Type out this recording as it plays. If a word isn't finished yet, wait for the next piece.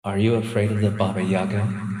Are you afraid of the Baba Yaga?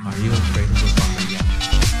 Are you afraid of the Baba Yaga?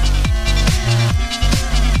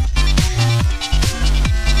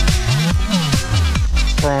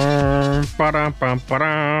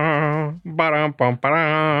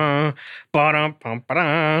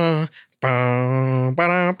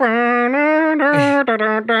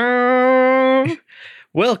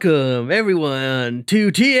 Welcome everyone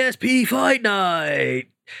to TSP Fight Night.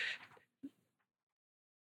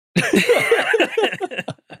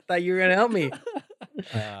 I thought you were gonna help me.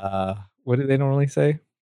 What do they normally say?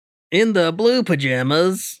 In the blue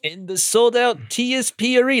pajamas, In the sold out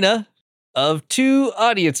TSP arena of 2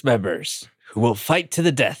 audience members who will fight to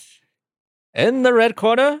the death. In the red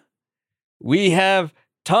corner, we have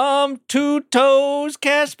Tom Two Toes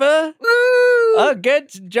Casper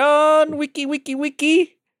against John Wicky. boo.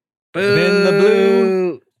 In the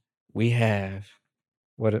blue, we have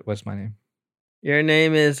What's my name? Your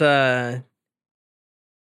name is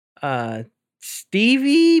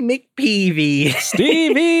Stevie McPeavy.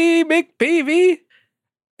 Stevie McPeavy.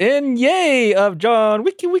 And yay of John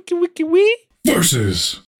Wicky Wee.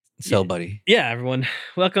 Versus. So, buddy. Yeah, everyone.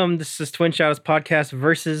 Welcome. This is Twin Shadows Podcast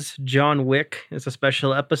versus John Wick. It's a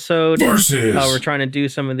special episode. Versus. We're trying to do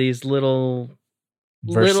some of these littler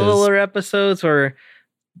episodes where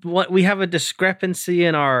what we have a discrepancy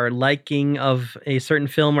in our liking of a certain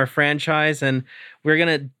film or franchise, and we're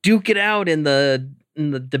gonna duke it out in the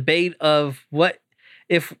debate of what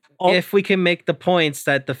if we can make the points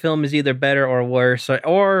that the film is either better or worse,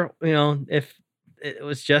 or you know, if it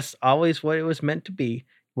was just always what it was meant to be.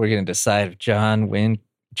 We're going to decide if John Wick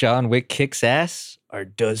kicks ass or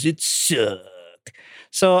does it suck.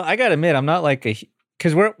 So I got to admit, I'm not like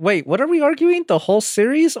because what are we arguing? The whole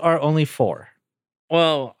series or only 4?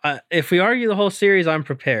 Well, if we argue the whole series, I'm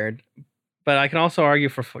prepared, but I can also argue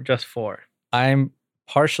for just 4. I'm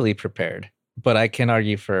partially prepared, but I can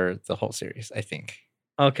argue for the whole series, I think.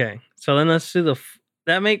 Okay, so then let's do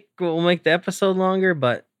we'll make the episode longer,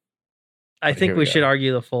 but I think we should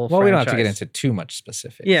argue the full. Well, franchise. we don't have to get into too much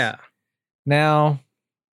specifics. Yeah. Now,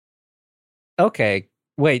 okay,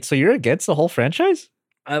 wait. So you're against the whole franchise?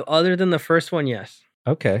 Other than the first one, yes.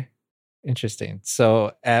 Okay, interesting.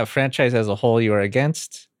 So, franchise as a whole, you are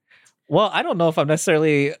against. Well, I don't know if I'm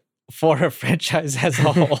necessarily for a franchise as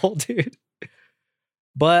a whole, dude.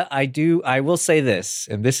 But I will say this,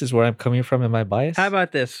 and this is where I'm coming from in my bias. How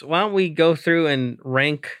about this? Why don't we go through and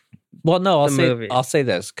rank? Well, no, movies? I'll say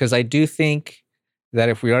this because I do think that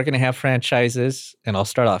if we are going to have franchises, and I'll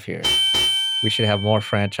start off here, we should have more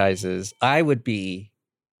franchises. I would be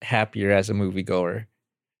happier as a moviegoer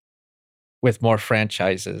with more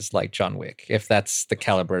franchises like John Wick, if that's the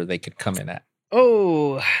caliber they could come in at.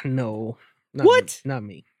 Oh no! What? Not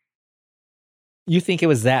me. You think it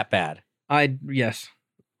was that bad? Yes,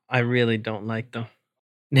 I really don't like them.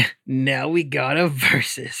 Now we got a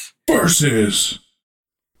versus. Versus.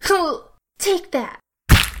 Take that.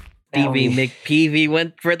 Stevie McPeavy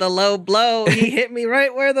went for the low blow. He hit me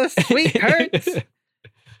right where the sweet hurts.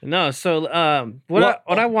 No, so how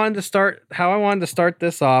I wanted to start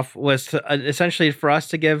this off was to, essentially for us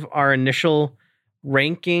to give our initial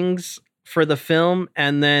rankings for the film,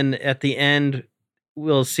 and then at the end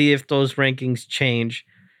we'll see if those rankings change.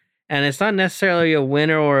 And it's not necessarily a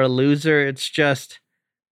winner or a loser. It's just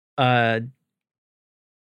we're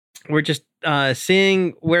just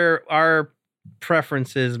seeing where our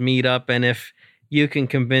preferences meet up, and if you can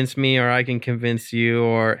convince me or I can convince you,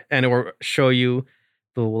 or show you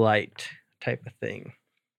the light type of thing.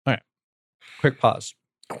 All right. Quick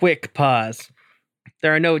pause.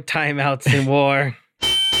 There are no timeouts in war.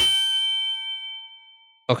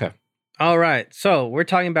 Okay. All right. So we're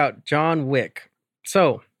talking about John Wick.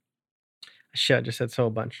 So, shit, I just said so a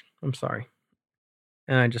bunch. I'm sorry.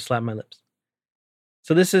 And I just slapped my lips.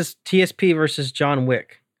 So this is TSP versus John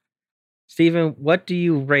Wick. Steven, what do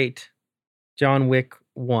you rate John Wick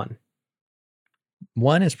 1?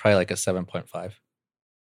 1 is probably like a 7.5.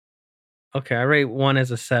 Okay, I rate 1 as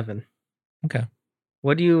a 7. Okay.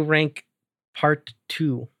 What do you rank part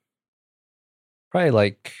 2? Probably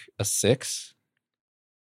like a 6.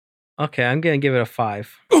 Okay, I'm going to give it a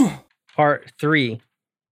 5. Part 3.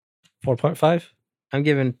 4.5. I'm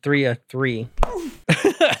giving 3 a 3.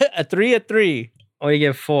 A 3. What do you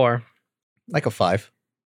give 4? Like a 5.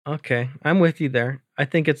 Okay, I'm with you there. I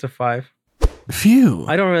think it's a 5. Phew.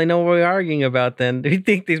 I don't really know what we're arguing about then. Do you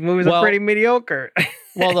think these movies are pretty mediocre?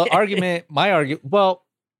 Well, well,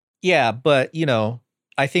 yeah, but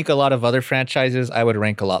I think a lot of other franchises I would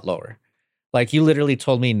rank a lot lower. Like you literally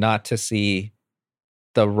told me not to see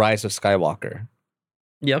The Rise of Skywalker.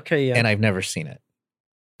 Yeah, okay, yeah. And I've never seen it.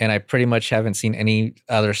 and I pretty much haven't seen any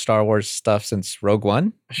other Star Wars stuff since Rogue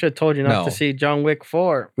One. I should have told you not to No. see John Wick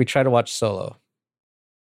 4. We tried to watch Solo.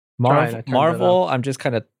 Tried, I turned it Marvel, I'm just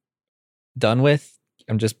kind of done with.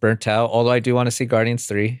 I'm just burnt out. Although I do want to see Guardians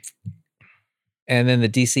 3. And then the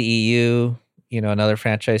DCEU, another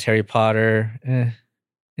franchise, Harry Potter.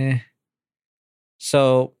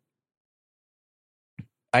 So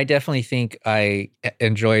I definitely think I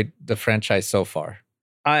enjoyed the franchise so far.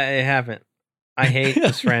 I haven't. I hate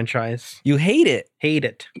this franchise. You hate it. Hate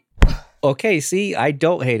it. Okay, see, I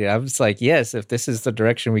don't hate it. I was like, yes, if this is the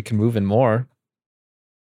direction we can move in more.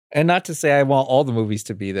 And not to say I want all the movies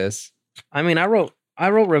to be this. I mean, I wrote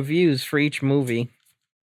reviews for each movie.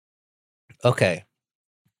 Okay.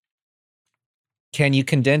 Can you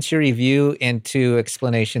condense your review into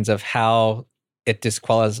explanations of how it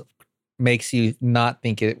makes you not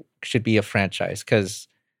think it should be a franchise? Because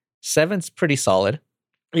 7's pretty solid.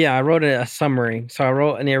 Yeah, I wrote a summary. So I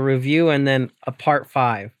wrote a review and then a part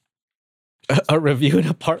 5. A review and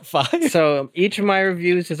a part 5? So each of my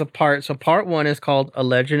reviews is a part. So part 1 is called A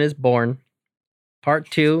Legend is Born. Part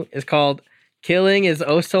 2 is called Killing is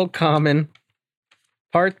Oh So Common.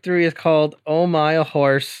 Part 3 is called Oh My a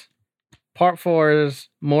Horse. Part 4 is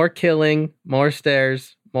More Killing, More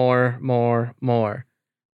Stairs, More.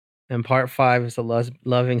 And part 5 is A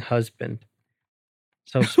Loving Husband.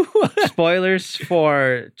 So spoilers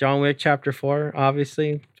for John Wick Chapter 4,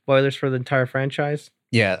 obviously. Spoilers for the entire franchise.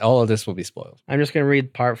 Yeah, all of this will be spoiled. I'm just going to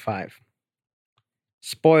read part 5.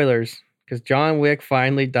 Spoilers, because John Wick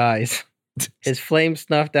finally dies. His flame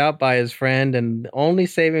snuffed out by his friend and the only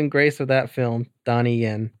saving grace of that film, Donnie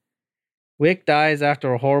Yen. Wick dies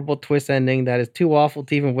after a horrible twist ending that is too awful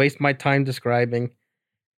to even waste my time describing.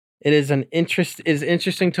 It is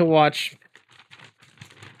interesting to watch.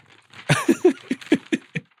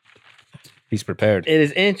 He's prepared. It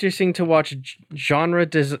is interesting to watch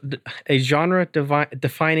a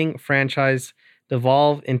genre-defining franchise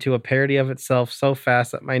devolve into a parody of itself so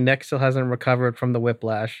fast that my neck still hasn't recovered from the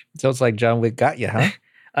whiplash. So it's like John Wick got you, huh?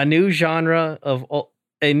 A newer genre of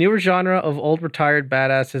old retired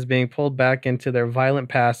badasses being pulled back into their violent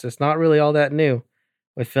past is not really all that new.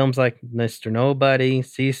 With films like Mr. Nobody,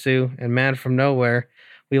 Sisu, and Man from Nowhere,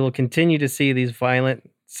 we will continue to see these violent,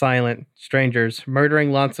 silent strangers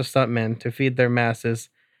murdering lots of stuntmen to feed their masses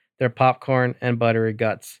their popcorn and buttery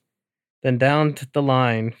guts. Then down the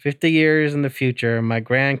line, 50 years in the future, my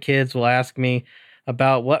grandkids will ask me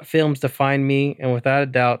about what films define me, and without a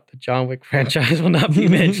doubt, the John Wick franchise will not be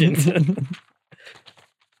mentioned.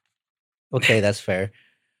 Okay, that's fair.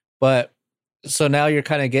 But so now you're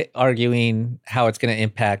kind of arguing how it's going to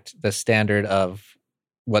impact the standard of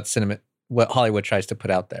what Hollywood tries to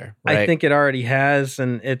put out there, right? I think it already has,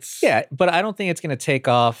 and it's... Yeah, but I don't think it's going to take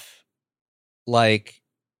off like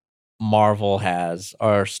Marvel has,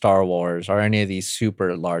 or Star Wars, or any of these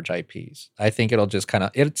super large IPs. I think it'll just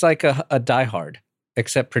it's like a Die Hard,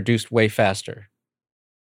 except produced way faster.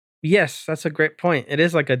 Yes, that's a great point. It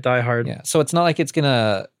is like a Die Hard. Yeah, so it's not like it's going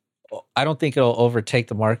to... I don't think it'll overtake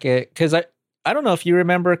the market, because I don't know if you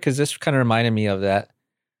remember, because this kind of reminded me of that.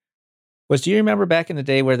 Do you remember back in the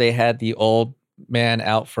day where they had the old man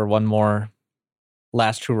out for one more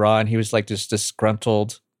last hurrah, and he was like this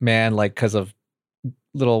disgruntled man, like because of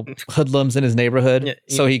little hoodlums in his neighborhood? Yeah,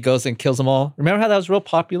 so he goes and kills them all. Remember how that was real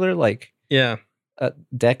popular? Like, yeah, a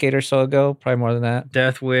decade or so ago, probably more than that.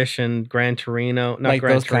 Death Wish and Gran Torino. Not like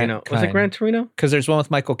Gran Torino. Was it Gran Torino? Because there's one with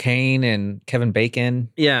Michael Caine and Kevin Bacon.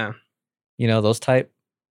 Yeah. Those type.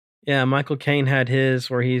 Yeah, Michael Caine had his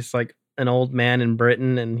where he's like an old man in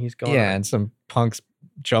Britain and he's going... Yeah, and some punks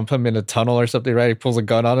jump him in a tunnel or something, right? He pulls a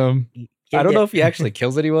gun on him. I don't know if he actually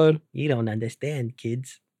kills anyone. You don't understand,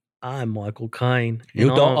 kids. I'm Michael Caine. You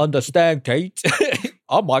don't understand, Kate.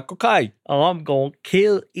 I'm Michael Caine. Oh, I'm going to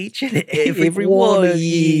kill each and every one of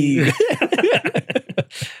you.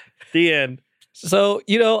 The end. So,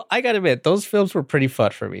 I got to admit, those films were pretty fun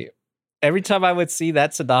for me. Every time I would see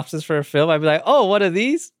that synopsis for a film, I'd be like, oh, one of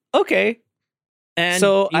these? Okay. And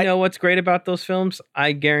so you know what's great about those films?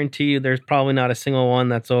 I guarantee you there's probably not a single one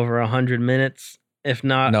that's over 100 minutes, if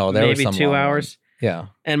not maybe 2 hours. Ones. Yeah.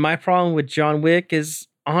 And my problem with John Wick is,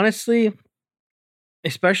 honestly,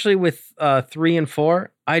 especially with 3 and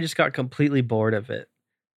 4, I just got completely bored of it.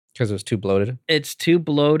 Because it was too bloated? It's too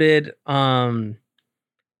bloated.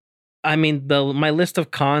 I mean, my list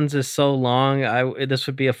of cons is so long. This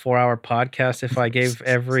would be a 4-hour podcast if I gave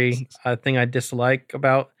every thing I dislike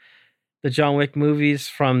about the John Wick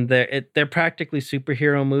movies. They're practically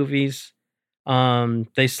superhero movies.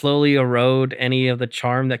 They slowly erode any of the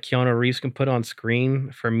charm that Keanu Reeves can put on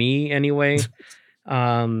screen, for me anyway.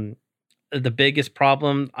 the biggest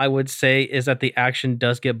problem I would say is that the action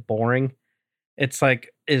does get boring. It's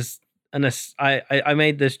like I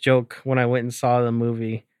made this joke when I went and saw the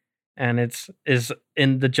movie, and is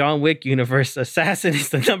in the John Wick universe, assassin is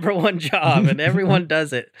the number one job, and everyone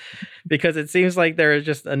does it because it seems like there is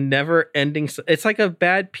just a never ending. It's like a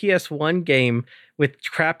bad PS1 game with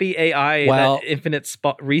crappy AI, Well, that infinite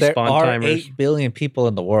There respawn are timers. 8 billion people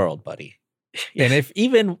in the world, buddy. And if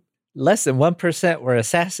even less than 1% were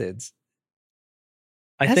assassins,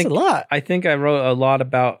 that's a lot. I think I wrote a lot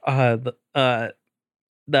about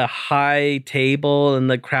the high table and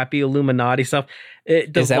the crappy Illuminati stuff.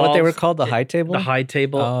 Is that what they were devolves- called? The high table? The high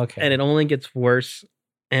table. Oh, okay. And it only gets worse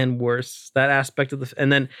and worse. That aspect of this,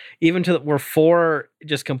 and then even to where 4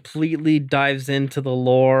 just completely dives into the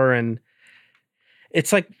lore, and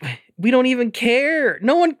it's like we don't even care.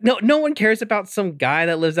 No one cares about some guy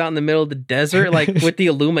that lives out in the middle of the desert, like with the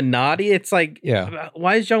Illuminati. It's like, Yeah.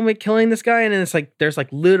 why is John Wick killing this guy? And then it's like there's like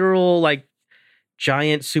literal like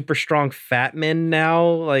giant, super strong fat men now,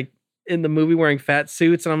 like in the movie wearing fat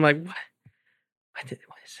suits, and I'm like, what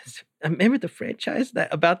is this? I remember the franchise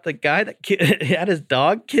that about the guy that had his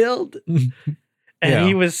dog killed, and Yeah.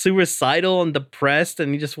 he was suicidal and depressed,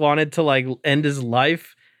 and he just wanted to like end his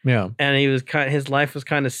life. Yeah. And his life was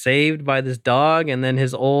kind of saved by this dog, and then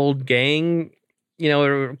his old gang,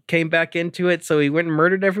 came back into it, so he went and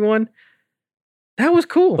murdered everyone. That was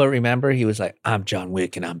cool. But remember, he was like, I'm John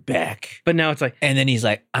Wick and I'm back. But now it's like, And then he's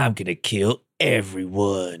like, I'm going to kill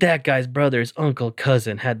everyone. that guy's brother's uncle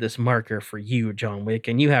cousin had this marker for you, John Wick,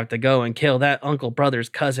 and you have to go and kill that uncle brother's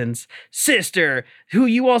cousin's sister, who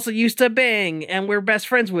you also used to bang and we're best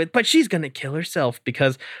friends with, but she's gonna kill herself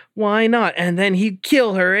because why not? And then he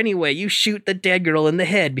kill her anyway. You shoot the dead girl in the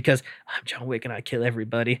head because I'm John Wick and I kill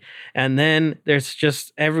everybody. And then there's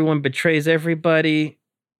just everyone betrays everybody,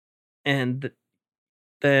 and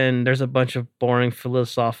then there's a bunch of boring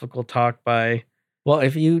philosophical talk by. Well,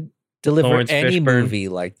 if you deliver Lawrence any Fishburne. movie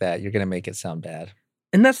like that, you're going to make it sound bad.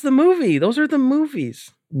 And that's the movie. Those are the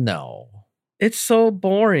movies. No. It's so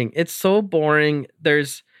boring. It's so boring.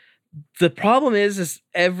 The problem is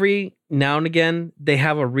every now and again they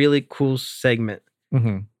have a really cool segment.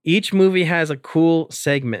 Mm-hmm. Each movie has a cool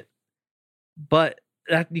segment, but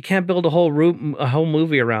you can't build a whole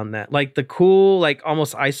movie around that. Like the cool, like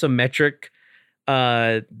almost isometric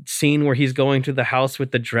scene where he's going to the house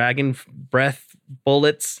with the dragon breath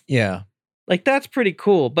bullets. Yeah. Like that's pretty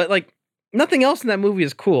cool, but like nothing else in that movie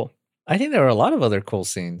is cool. I think there were a lot of other cool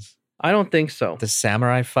scenes. I don't think so. The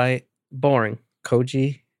samurai fight, Boring.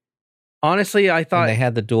 Koji, Honestly, I and thought they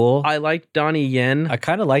had the duel. I liked Donnie Yen. I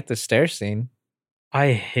kind of liked the stair scene.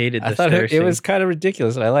 I hated the I thought stair it was scene. kind of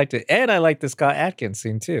ridiculous. I liked it. And I liked the Scott Adkins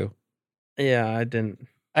scene too. Yeah, I didn't.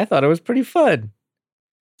 I thought it was pretty fun.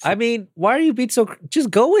 I mean, why are you being so... Just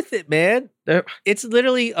go with it, man. There- It's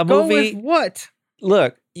literally a Go movie... with what?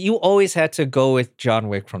 Look, you always had to go with John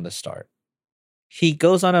Wick from the start. He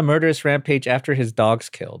goes on a murderous rampage after his dog's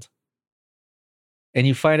killed. And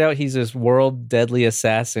you find out he's this world deadly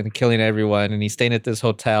assassin killing everyone, and he's staying at this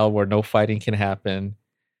hotel where no fighting can happen.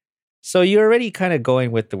 So you're already kind of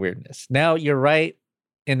going with the weirdness. Now, you're right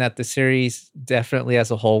in that the series definitely as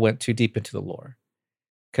a whole went too deep into the lore.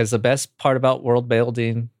 Because the best part about world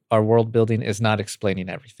building is not explaining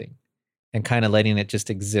everything and kind of letting it just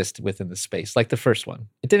exist within the space, like the first one.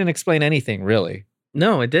 It didn't explain anything, really.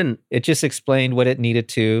 No, it didn't. It just explained what it needed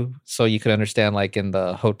to so you could understand, like in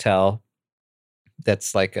the hotel,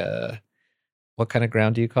 that's like what kind of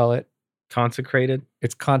ground do you call it? Consecrated.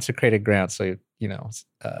 It's consecrated ground. So,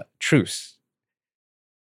 truce.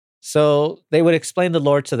 So they would explain the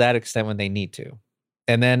lore to that extent when they need to.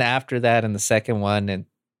 And then after that, in the second one and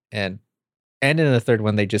in the third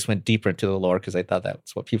one, they just went deeper into the lore because they thought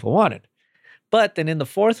that's what people wanted. But then in the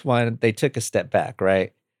fourth one, they took a step back,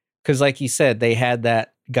 right? Because like you said, they had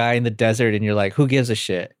that guy in the desert and you're like, who gives a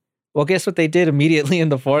shit? Well, guess what they did immediately in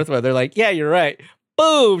the fourth one? They're like, yeah, you're right.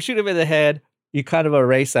 Boom, shoot him in the head. You kind of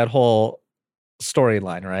erase that whole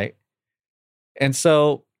storyline, right? And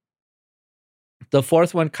so the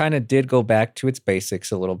fourth one kind of did go back to its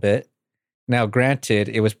basics a little bit. Now, granted,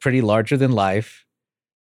 it was pretty larger than life,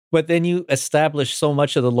 but then you establish so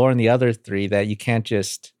much of the lore in the other three that you can't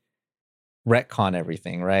just retcon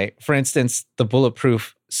everything, right? For instance, the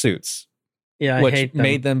bulletproof suits, Yeah, I which hate them.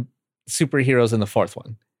 made them superheroes in the fourth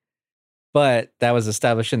one. But that was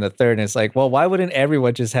established in the third, and it's like, well, why wouldn't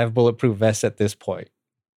everyone just have bulletproof vests at this point?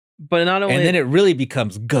 But not only And then it really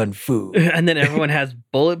becomes gun fu. and then everyone has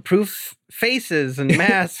bulletproof faces and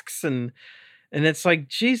masks and it's like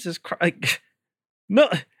Jesus Christ. Like, no.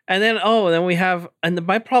 And then we have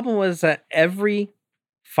my problem was that every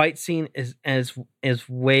fight scene is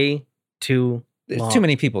way too There's long. too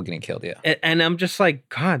many people getting killed. Yeah. And I'm just like,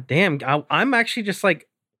 God damn. I'm actually just like,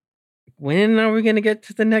 when are we going to get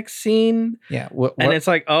to the next scene? Yeah. And it's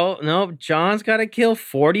like, oh, no, John's got to kill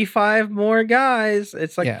 45 more guys.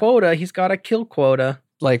 It's like quota. He's got a kill quota.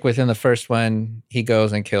 Like within the first one, he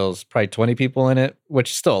goes and kills probably 20 people in it,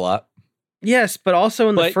 which is still a lot. Yes, but also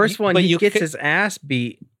in the first one, he gets could- his ass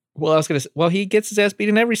beat. Well, I was gonna say, he gets his ass beat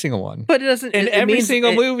in every single one. But it doesn't. In every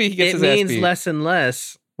single movie, he gets his ass beat. It means less and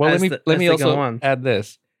less. Well, as let me they go also on. add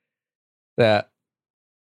this: that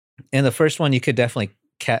in the first one, you could definitely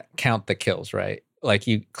count the kills, right? Like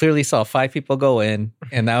you clearly saw 5 people go in,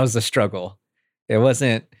 and that was the struggle. It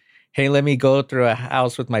wasn't, hey, let me go through a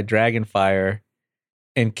house with my dragon fire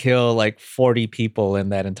and kill like 40 people in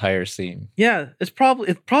that entire scene. Yeah, it's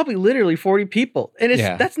probably literally 40 people, and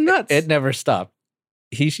that's nuts. It never stopped.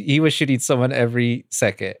 He was shooting someone every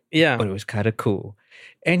second. Yeah, but it was kind of cool.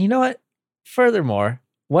 And you know what? Furthermore,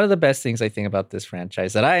 one of the best things I think about this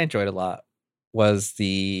franchise that I enjoyed a lot was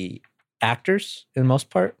the actors, in most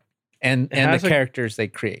part, and the characters they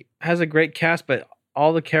create. Has a great cast, but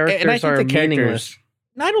all the characters are meaningless.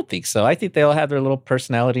 I don't think so. I think they all have their little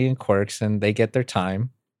personality and quirks, and they get their time.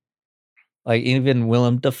 Like even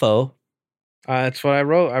Willem Dafoe. That's what I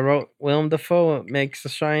wrote. I wrote Willem Dafoe makes a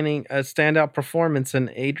standout performance,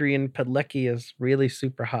 and Adrian Palicki is really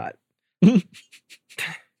super hot.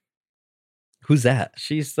 Who's that?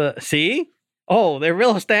 She's see? Oh, they're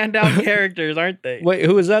real standout characters, aren't they? Wait,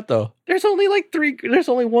 who is that though? There's only like 3. There's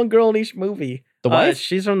only one girl in each movie. The wife?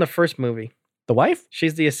 She's from the first movie. The wife?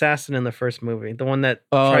 She's the assassin in the first movie. The one that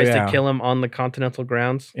tries to kill him on the Continental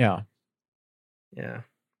grounds. Yeah. Yeah.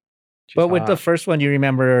 She's but with hot. the first one, you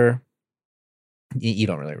remember... You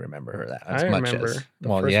don't really remember her that as much remember as... the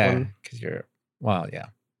first one. Because you're... Well, yeah.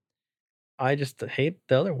 I just hate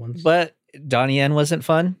the other ones. But Donnie Yen wasn't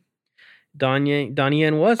fun? Donnie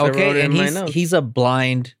Yen was. Okay, I wrote it in my notes. He's a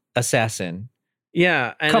blind assassin.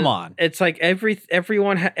 Yeah. And come on. It's like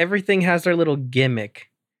everything has their little gimmick.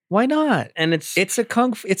 Why not? And it's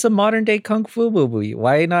a modern day kung fu movie.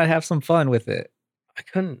 Why not have some fun with it? I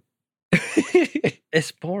couldn't.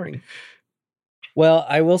 It's boring. Well,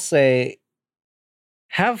 I will say,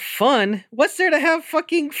 have fun. What's there to have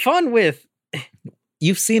fucking fun with?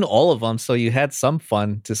 You've seen all of them, so you had some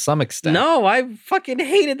fun to some extent. No, I fucking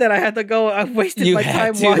hated that I had to go. I wasted my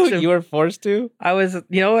time watching. You were forced to? I was,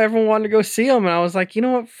 everyone wanted to go see them, and I was like, you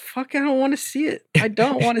know what? Fuck, I don't want to see it. I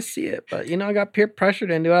don't want to see it. But, I got peer pressured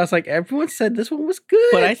into it. I was like, everyone said this one was good.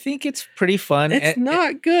 But I think it's pretty fun. It's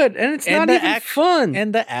not good, and it's not even fun.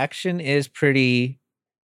 And the action is pretty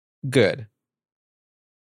good.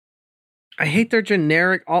 I hate their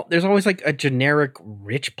generic. There's always like a generic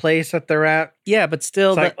rich place that they're at. Yeah, but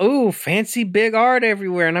still, it's like, fancy big art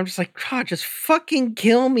everywhere, and I'm just like, God, just fucking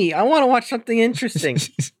kill me. I want to watch something interesting.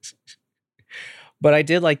 But I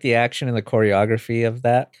did like the action and the choreography of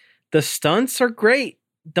that. The stunts are great.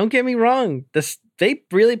 Don't get me wrong. They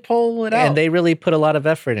really pull it out, and they really put a lot of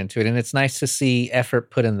effort into it. And it's nice to see effort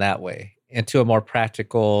put in that way, into a more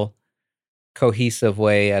practical, cohesive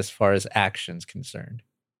way as far as action's concerned.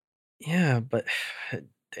 Yeah, but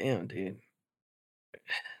damn, dude.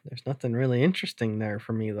 There's nothing really interesting there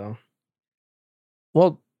for me, though.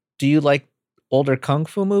 Well, do you like older kung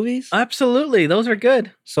fu movies? Absolutely. Those are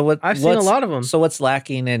good. So I've seen a lot of them. So what's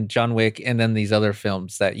lacking in John Wick and then these other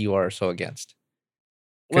films that you are so against?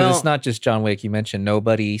 Because it's not just John Wick. You mentioned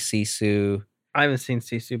Nobody, Sisu. I haven't seen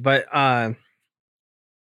Sisu, but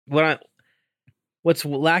what's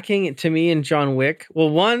lacking to me in John Wick? Well,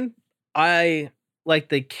 one, I like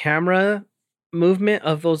the camera movement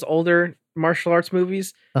of those older martial arts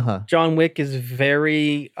movies. John Wick is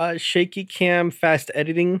very shaky cam, fast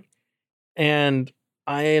editing, and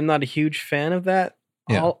I am not a huge fan of that.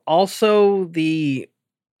 Yeah. Also, the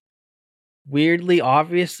weirdly,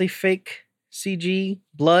 obviously fake CG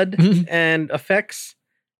blood and effects.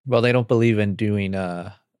 Well, they don't believe in doing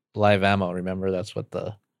live ammo. Remember, that's what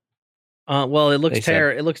the. Well, it looks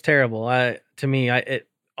it looks terrible. I'm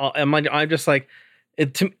just like.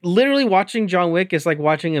 Literally watching John Wick is like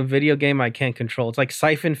watching a video game I can't control. It's like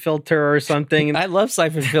Siphon Filter or something. I love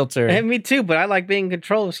Siphon Filter. And me too, but I like being in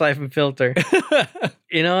control of Siphon Filter.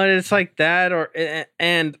 And it's like that,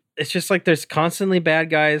 and it's just like there's constantly bad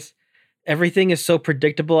guys. Everything is so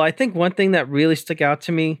predictable. I think one thing that really stuck out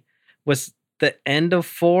to me was the end of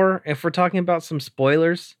 4. If we're talking about some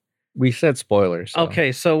spoilers. We said spoilers. So.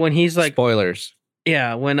 Okay, so when he's like... Spoilers.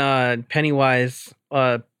 Yeah, when Pennywise...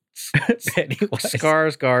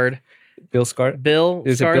 Skarsgård. Bill Skarsgård? Bill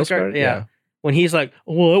Is it Bill Skarsgård? Yeah. When he's like,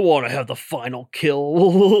 well, I want to have the final kill.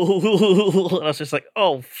 I was just like,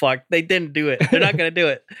 oh, fuck. They didn't do it. They're not going to do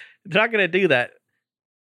it. They're not going to do that.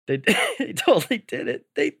 They totally did it.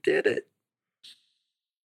 They did it.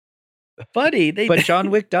 Buddy, But John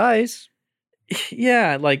Wick dies.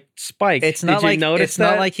 yeah, like Spike. It's not Did you like notice it's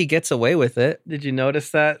that? not like he gets away with it. Did you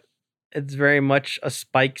notice that? It's very much a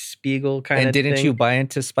Spike Spiegel kind And of didn't thing. you buy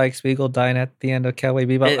into Spike Spiegel dying at the end of Cowboy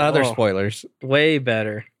Bebop? Other Oh. spoilers. Way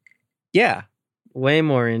better. Yeah, Way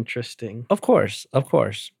more interesting. of course.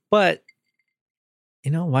 But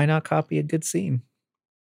why not copy a good scene?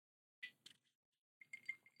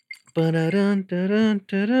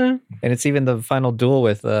 Ba-da-dun-da-dun-da-dun. And it's even the final duel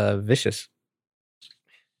with Vicious.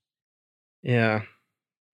 Yeah.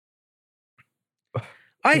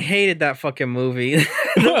 I hated that fucking movie.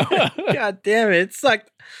 God damn it. It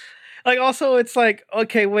sucked. Like, also, it's like,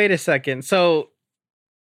 okay, wait a second. So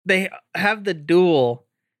they have the duel,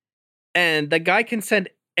 and the guy can send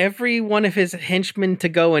every one of his henchmen to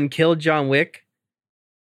go and kill John Wick.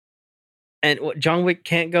 And John Wick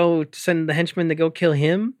can't go to send the henchmen to go kill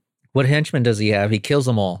him? What henchmen does he have? He kills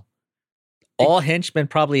them all. All henchmen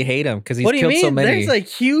probably hate him because he's What do you killed mean? so many. There's a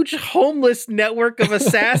huge homeless network of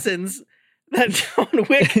assassins that John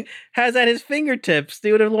Wick has at his fingertips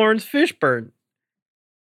due to Lawrence Fishburne.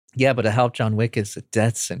 Yeah, but to help John Wick is a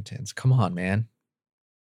death sentence. Come on, man.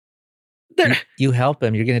 There- You help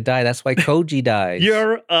him, you're gonna die. That's why Koji dies.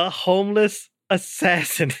 You're a homeless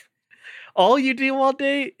assassin. All you do all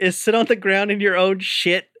day is sit on the ground in your own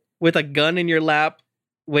shit with a gun in your lap,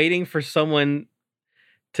 waiting for someone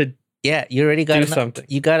to. Yeah, you already got Do enough, something.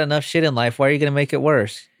 You got enough shit in life. Why are you gonna make it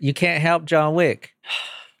worse? You can't help John Wick.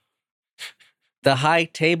 The high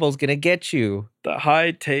table's gonna get you. The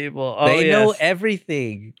high table. Oh, They yes. know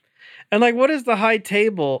everything. And like, what is the high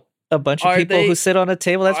table? A bunch of Are people they- who sit on a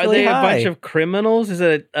table. That's Are really they high. a bunch of criminals? Is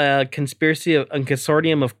it a conspiracy of a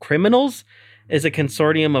consortium of criminals? Is it a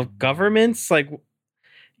consortium of governments? Like,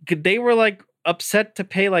 they were like upset to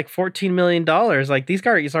pay like $14 million. Like, these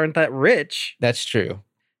guys aren't that rich. That's true.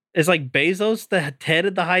 Is like Bezos the head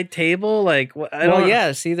of the high table? Like, I don't Well, know.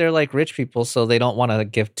 yeah. See, they're like rich people, so they don't want to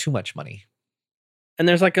give too much money. And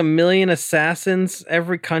there's like 1 million assassins.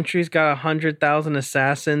 Every country's got 100,000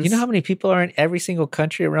 assassins. You know how many people are in every single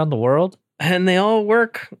country around the world? And they all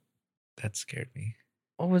work. That scared me.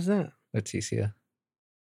 What was that? Leticia.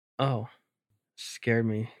 Oh, scared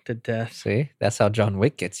me to death. See, that's how John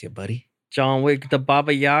Wick gets you, buddy. John Wick, the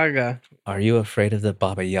Baba Yaga. Are you afraid of the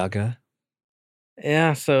Baba Yaga?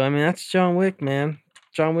 Yeah, so I mean that's John Wick, man.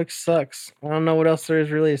 John Wick sucks. I don't know what else there is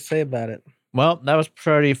really to say about it. Well, that was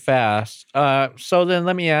pretty fast. So then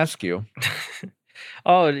let me ask you.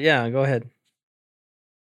 Oh yeah, go ahead.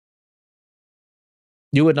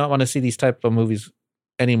 You would not want to see these type of movies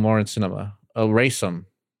anymore in cinema. Erase them.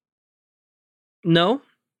 No,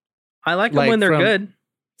 I like them Like when they're from- good.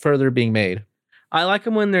 Further being made. I like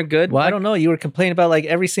them when they're good. Well, I Like- don't know. You were complaining about like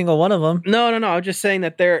every single one of them. No. I'm just saying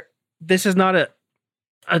that this is not a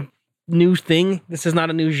new thing. This is not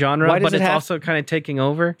a new genre, Why does but it it's have- also kind of taking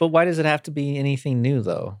over. But why does it have to be anything new,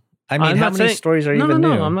 though? I mean, I'm how not many saying- stories are No, even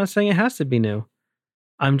new? I'm not saying it has to be new.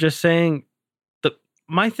 I'm just saying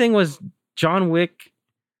my thing was John Wick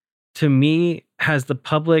to me has the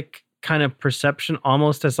public kind of perception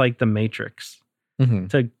almost as like the Matrix. Mhm.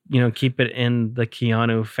 To keep it in the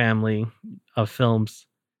Keanu family of films.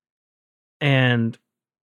 And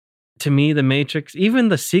to me, the Matrix, even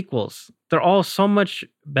the sequels, they're all so much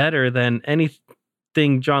better than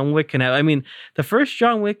anything John Wick can have. I mean, the first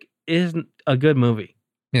John Wick is a good movie.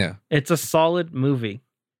 Yeah. It's a solid movie,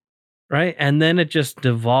 right? And then it just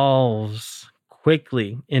devolves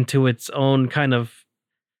quickly into its own kind of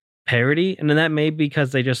parody. And then that may be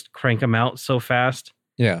because they just crank them out so fast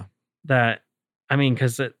Yeah. that, I mean,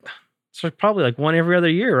 because it's probably like one every other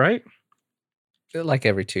year, right? Like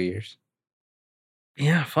every 2 years.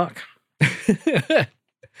 Yeah, fuck.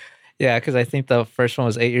 Yeah, because I think the first one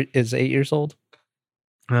was 8 years old.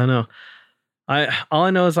 I don't know. All I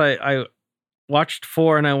know is I watched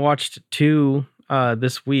 4 and I watched 2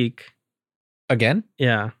 this week. Again?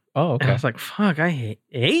 Yeah. Oh, And I okay. was like, fuck, I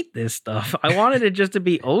hate this stuff. I wanted it just to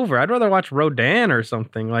be over. I'd rather watch Rodan or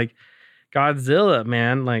something like Godzilla,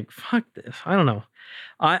 man. Like, fuck this. I don't know.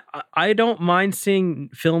 I don't mind seeing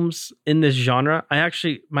films in this genre. I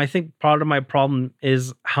think part of my problem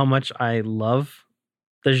is how much I love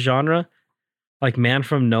the genre. Like Man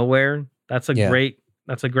from Nowhere. That's a Yeah.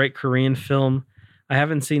 great Korean film. I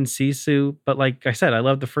haven't seen Sisu, but like I said, I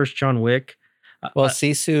love the first John Wick. Well,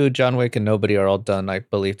 Sisu, John Wick, and Nobody are all done, I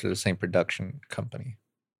believe, through the same production company.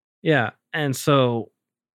 Yeah, and so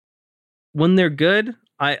when they're good,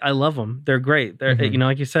 I love them. They're great. They're Mhm.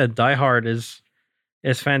 like you said, Die Hard is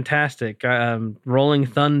fantastic. Rolling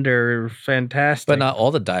Thunder, fantastic. But not all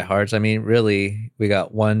the diehards. I mean, really, we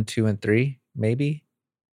got 1, 2, and 3, maybe.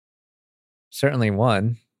 certainly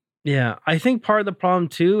one. Yeah, I think part of the problem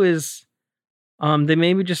too is they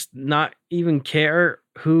maybe just not even care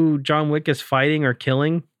who John Wick is fighting or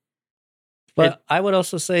killing. But I would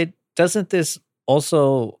also say, doesn't this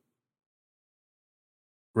also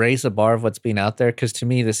raise the bar of what's being out there? Because to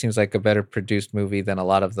me, this seems like a better produced movie than a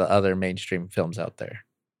lot of the other mainstream films out there.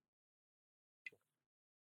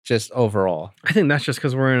 Just overall. I think that's just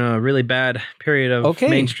because we're in a really bad period of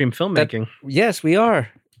mainstream filmmaking. Yes, we are.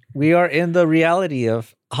 We are in the reality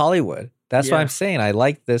of Hollywood. That's why I'm saying I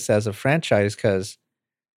like this as a franchise, because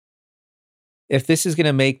if this is going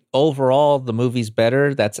to make overall the movies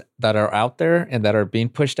better that are out there and that are being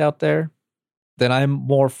pushed out there, then I'm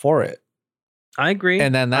more for it. I agree.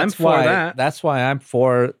 And then that's why I'm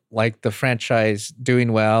for like the franchise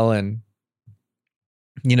doing well. And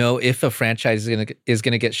you know, if a franchise is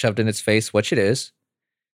gonna get shoved in its face, which it is,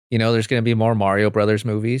 you know, there's gonna be more Mario Brothers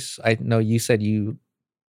movies. I know you said you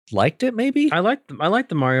liked it, maybe. I liked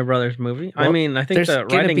the Mario Brothers movie. Well, I mean, I think the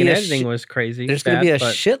writing and editing was crazy. There's gonna be a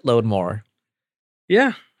shitload more.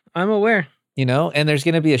 Yeah, I'm aware. You know, and there's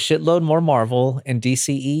gonna be a shitload more Marvel and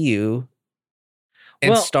DCEU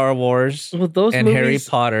and Star Wars and Harry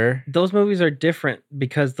Potter. Those movies are different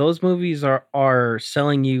because those movies are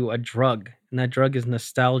selling you a drug, and that drug is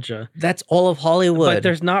nostalgia. That's all of Hollywood. But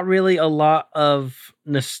there's not really a lot of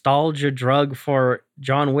nostalgia drug for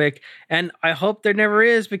John Wick, and I hope there never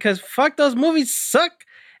is, because fuck, those movies suck.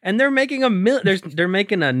 And they're making they're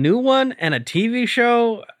making a new one and a TV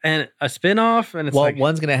show and a spinoff, and it's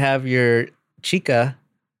one's gonna have your Chica.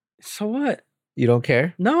 So what? You don't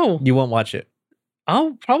care? No, you won't watch it.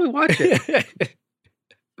 I'll probably watch it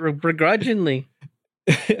begrudgingly,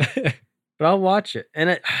 but I'll watch it, and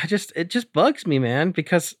it just bugs me, man,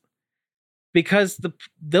 because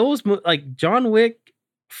those like John Wick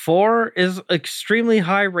 4 is an extremely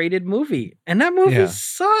high rated movie, and that movie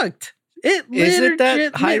sucked. Is it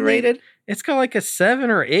that high rated? It's got like a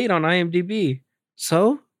 7 or 8 on IMDb.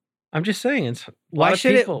 So I'm just saying, it's why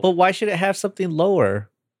should it? But why should it have something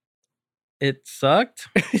lower? It sucked.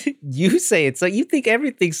 You say it. So you think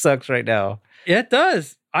everything sucks right now? Yeah, it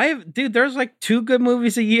does. Dude, there's like 2 good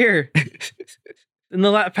movies a year. In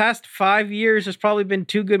the past 5 years, there's probably been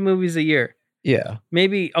 2 good movies a year. Yeah.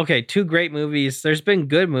 Maybe, 2 great movies. There's been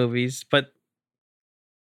good movies, but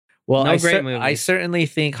great movies. I certainly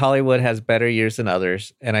think Hollywood has better years than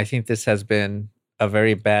others, and I think this has been a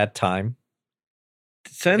very bad time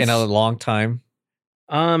in a long time.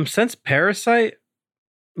 Since Parasite,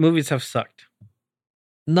 movies have sucked.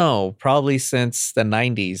 No, probably since the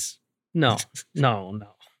 90s. No.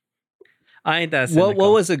 I ain't that cynical.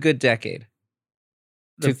 What was a good decade?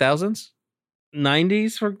 2000s?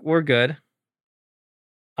 90s were good.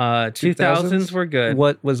 2000s were good.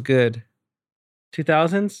 What was good?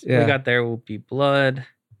 2000s? Yeah. You got There Will Be Blood.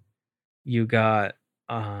 You got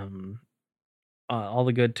all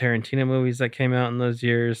the good Tarantino movies that came out in those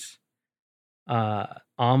years.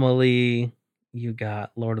 Amelie. You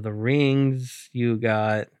got Lord of the Rings. You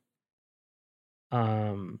got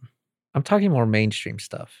I'm talking more mainstream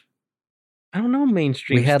stuff. I don't know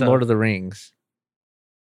mainstream We had stuff. Lord of the Rings.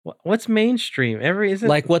 What's mainstream?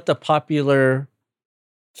 Like what the popular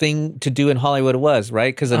thing to do in Hollywood was,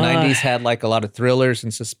 right? Because the 90s had like a lot of thrillers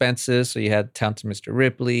and suspenses. So you had Down to Mr.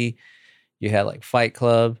 Ripley. You had like Fight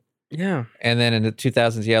Club. Yeah. And then in the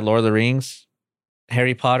 2000s, you had Lord of the Rings.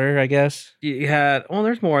 Harry Potter, I guess. You had,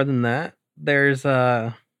 there's more than that. There's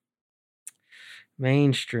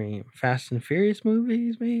mainstream Fast and Furious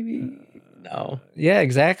movies, maybe. No. Yeah,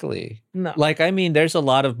 exactly. No. Like, I mean, there's a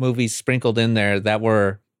lot of movies sprinkled in there that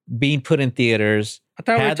were being put in theaters. I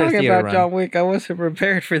thought we were talking about John Wick. I wasn't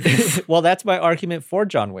prepared for this. Well, that's my argument for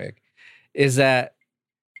John Wick, is that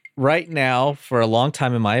right now, for a long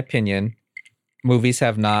time, in my opinion, movies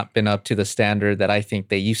have not been up to the standard that I think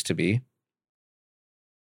they used to be.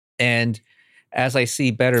 And as I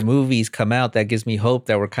see better movies come out, that gives me hope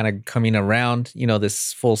that we're kind of coming around,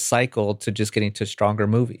 this full cycle to just getting to stronger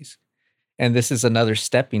movies. And this is another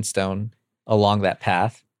stepping stone along that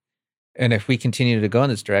path. And if we continue to go in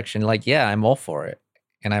this direction, I'm all for it.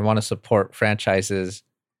 And I want to support franchises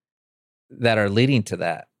that are leading to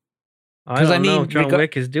that. I don't know if John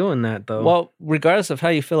Wick is doing that, though. Well, regardless of how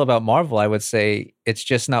you feel about Marvel, I would say it's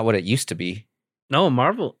just not what it used to be. No,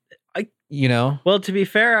 Marvel. Well, to be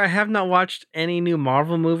fair, I have not watched any new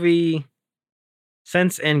Marvel movie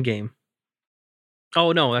since Endgame.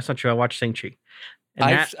 Oh, no, that's not true. I watched Shang-Chi.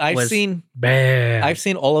 I've seen bad. I've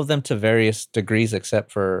seen all of them to various degrees, except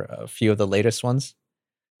for a few of the latest ones.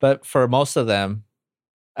 But for most of them,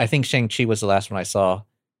 I think Shang-Chi was the last one I saw.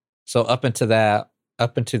 So up into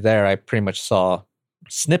there, I pretty much saw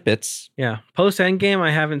snippets. Yeah. Post Endgame,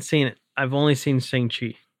 I haven't seen it. I've only seen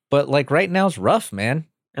Shang-Chi. But like right now is rough, man.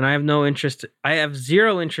 And I have no interest. I have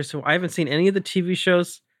zero interest. I haven't seen any of the TV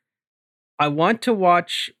shows. I want to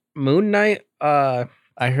watch Moon Knight. I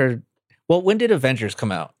heard. Well, when did Avengers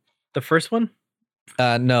come out? The first one.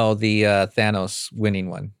 No, the Thanos winning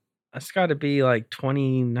one. That's got to be like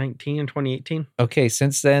 2019 and 2018. Okay,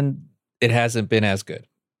 since then it hasn't been as good.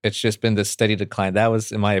 It's just been this steady decline. That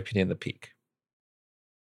was, in my opinion, the peak.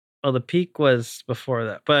 Oh, the peak was before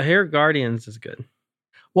that. But here, Guardians is good.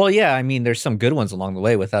 Well, yeah, I mean, there's some good ones along the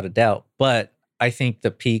way, without a doubt. But I think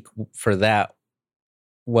the peak for that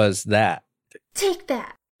was that. Take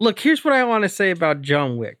that. Look, here's what I want to say about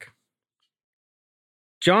John Wick.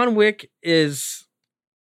 John Wick is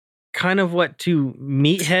kind of what to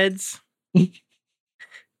meatheads.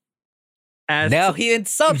 Now he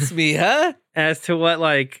insults me, huh? As to what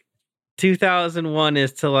like 2001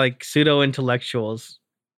 is to like pseudo intellectuals.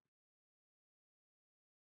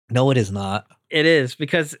 No, it is not. It is,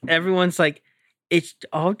 because everyone's like, it's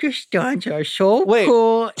all the stunts are so Wait,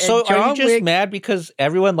 cool. And So are you John just Wick, mad because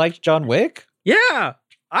everyone likes John Wick? yeah,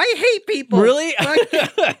 I hate people. Really?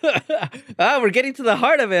 Like, We're getting to the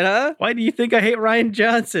heart of it, huh? why do you think I hate Ryan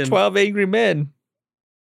Johnson? 12 Angry Men.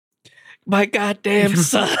 My goddamn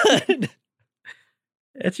son.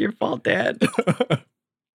 It's your fault, Dad.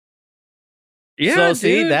 Yeah, So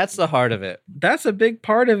see, dude. that's the heart of it. That's a big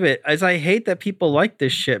part of it. As I hate that people like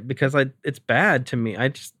this shit because it's bad to me. I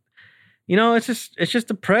just, it's just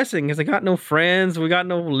depressing because I got no friends, we got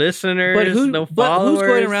no listeners, no followers. Who's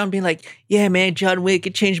going around being like, yeah, man, John Wick,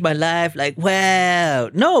 it changed my life. Like, wow.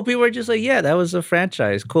 No, people are just like, yeah, that was a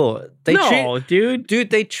franchise. Cool. Dude. Dude,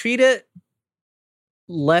 they treat it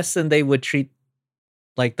less than they would treat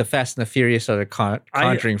like the Fast and the Furious or the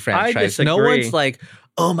Conjuring franchise. No disagree. one's like,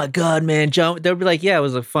 oh my God, man, John. They'll be like, yeah, it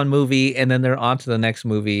was a fun movie. And then they're on to the next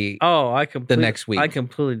movie The next week. I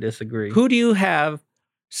completely disagree. Who do you have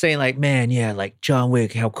saying like, man, yeah, like John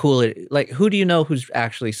Wick, how cool it, like, who do you know who's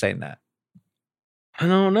actually saying that? I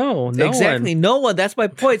don't know. No Exactly. one. No one. That's my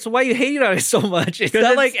point. So why are you hating on it so much? It's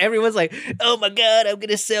not like everyone's like, oh my God, I'm going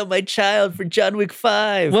to sell my child for John Wick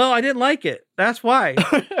 5. Well, I didn't like it. That's why.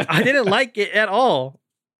 I didn't like it at all.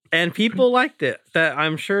 And people liked it. That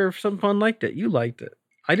I'm sure someone liked it. You liked it.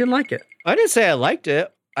 I didn't like it. I didn't say I liked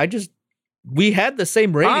it. We had the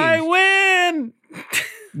same ratings. I win.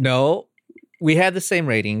 No, we had the same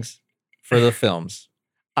ratings for the films.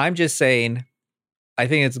 I'm just saying, I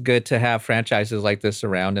think it's good to have franchises like this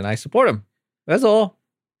around, and I support them. That's all.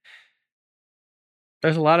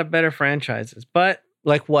 There's a lot of better franchises, but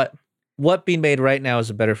Like what? What being made right now is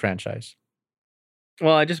a better franchise?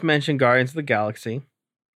 well, I just mentioned Guardians of the Galaxy.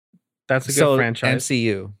 That's a good franchise.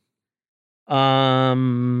 MCU.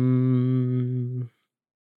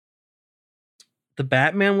 The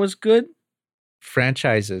Batman was good.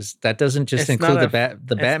 Franchises. That doesn't just It's include not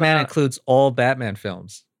the Batman not- includes all Batman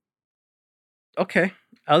films. Okay.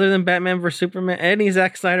 Other than Batman vs Superman, any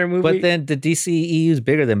Zack Snyder movie. But then the DCEU is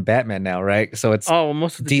bigger than Batman now, right? So it's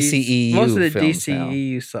most of the DCEU most of the films now.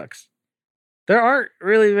 DCEU sucks. There aren't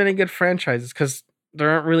really many good franchises because there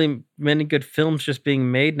aren't really many good films just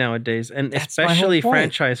being made nowadays, and That's my whole especially point.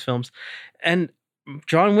 franchise films. And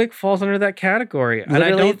John Wick falls under that category. And I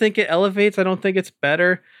Literally- don't think it elevates. I don't think it's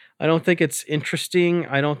better. I don't think it's interesting.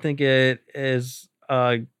 I don't think it is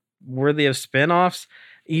worthy of spin-offs.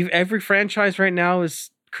 Every franchise right now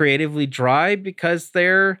is creatively dry because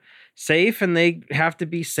they're safe and they have to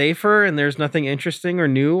be safer, and there's nothing interesting or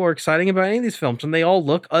new or exciting about any of these films, and they all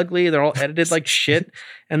look ugly, they're all edited like shit,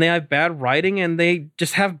 and they have bad writing, and they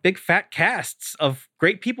just have big fat casts of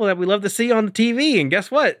great people that we love to see on the TV. And guess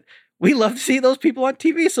what? We love to see those people on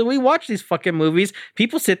TV, so we watch these fucking movies.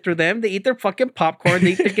 People sit through them, they eat their fucking popcorn,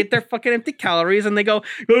 they get their fucking empty calories, and they go,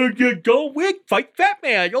 go Wick, fight Fat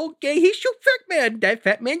Man. Okay, he shoot Fat Man. That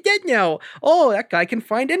Fat Man dead now. Oh, that guy can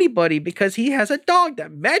find anybody because he has a dog.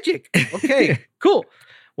 That magic. Okay, cool.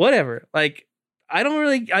 Whatever. Like, I don't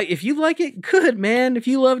really, if you like it, good, man. If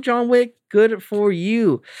you love John Wick, good for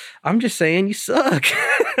you. I'm just saying you suck.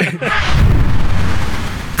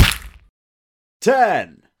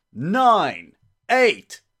 10, 9,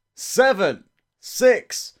 8, 7,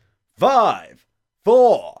 6, 5,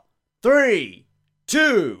 4, 3,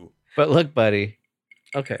 2. But look, buddy,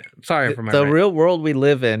 Okay, sorry for my the rant. real world we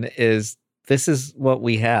live in is this is what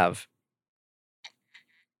we have.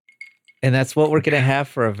 And that's what we're going to have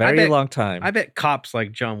for a very bet- long time. I bet cops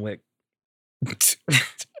like John Wick.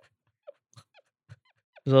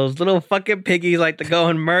 Those little fucking piggies like to go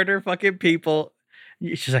and murder fucking people.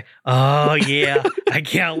 She's like, oh yeah, I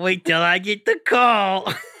can't wait till I get the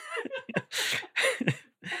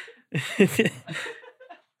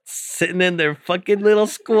sitting in their fucking little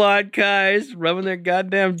squad cars, rubbing their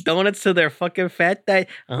goddamn donuts to their fucking fat thigh.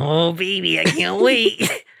 Oh, baby, I can't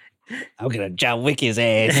wait. I'm gonna John Wick his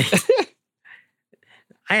ass.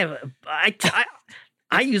 I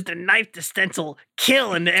used a knife to stencil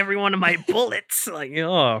kill into every one of my bullets. Like,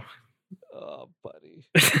 oh, buddy.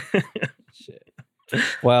 Shit.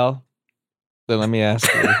 Well, then let me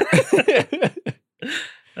ask you.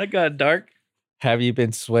 that got dark. Have you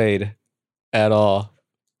been swayed at all?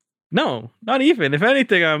 No, not even. If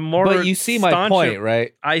anything, I'm more. But you see my point,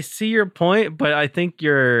 right? I see your point, but I think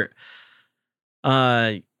you're.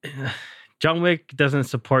 John Wick doesn't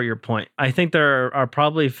support your point. I think there are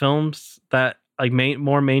probably films that like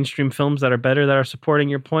more mainstream films that are better that are supporting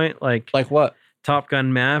your point. Like what? Top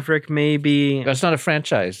Gun Maverick, maybe. That's not a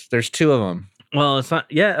franchise. There's two of them. Well, it's not.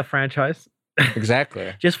 Yeah, a franchise.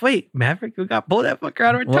 Exactly. Just wait, Maverick. We got pulled that fucker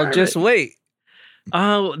out of retirement. Well, just wait.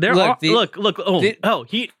 Oh, look. Oh,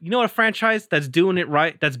 you know what? A franchise that's doing it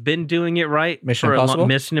right. That's been doing it right. Mission Impossible.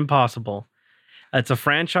 Mission Impossible. It's a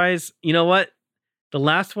franchise. You know what? The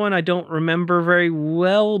last one I don't remember very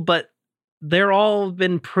well, but they're all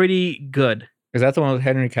been pretty good. Is that the one with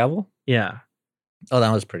Henry Cavill? Yeah. Oh,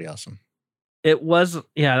 that was pretty awesome. It was.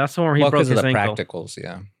 Yeah, that's the one where he broke his because of the ankle. practicals.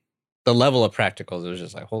 Yeah, the level of practicals, it was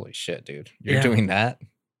just like, holy shit, dude, you're doing that.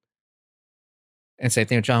 And same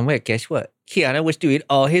thing with John Wick. Guess what? Keanu was doing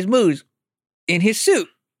all his moves in his suit.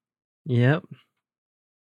 Yep.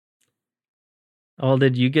 Oh,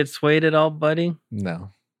 did you get swayed at all, buddy?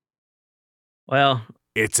 No. Well,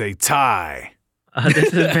 It's a tie.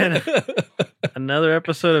 this has been another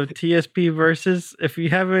episode of TSP Versus. If you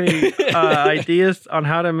have any ideas on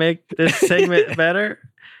how to make this segment better,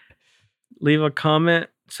 leave a comment,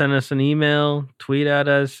 send us an email, tweet at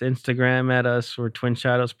us, Instagram at us. We're Twin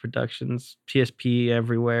Shadows Productions, TSP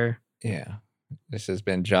everywhere. Yeah. This has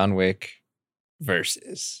been John Wick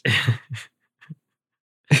Versus.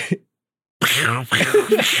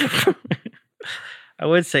 I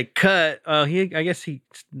would say cut. I guess he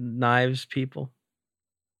knives people.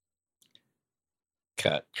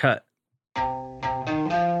 Cut. I'm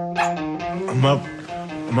up.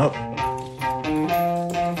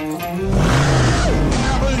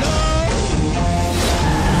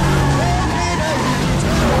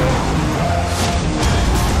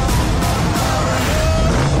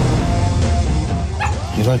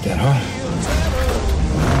 You like that, huh?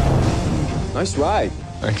 Nice ride.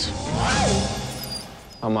 Thanks.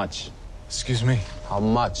 How much? Excuse me. How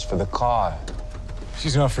much for the car?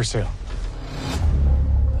 She's not for sale.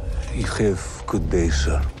 You have good day,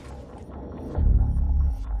 sir.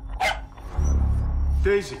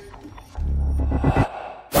 Daisy.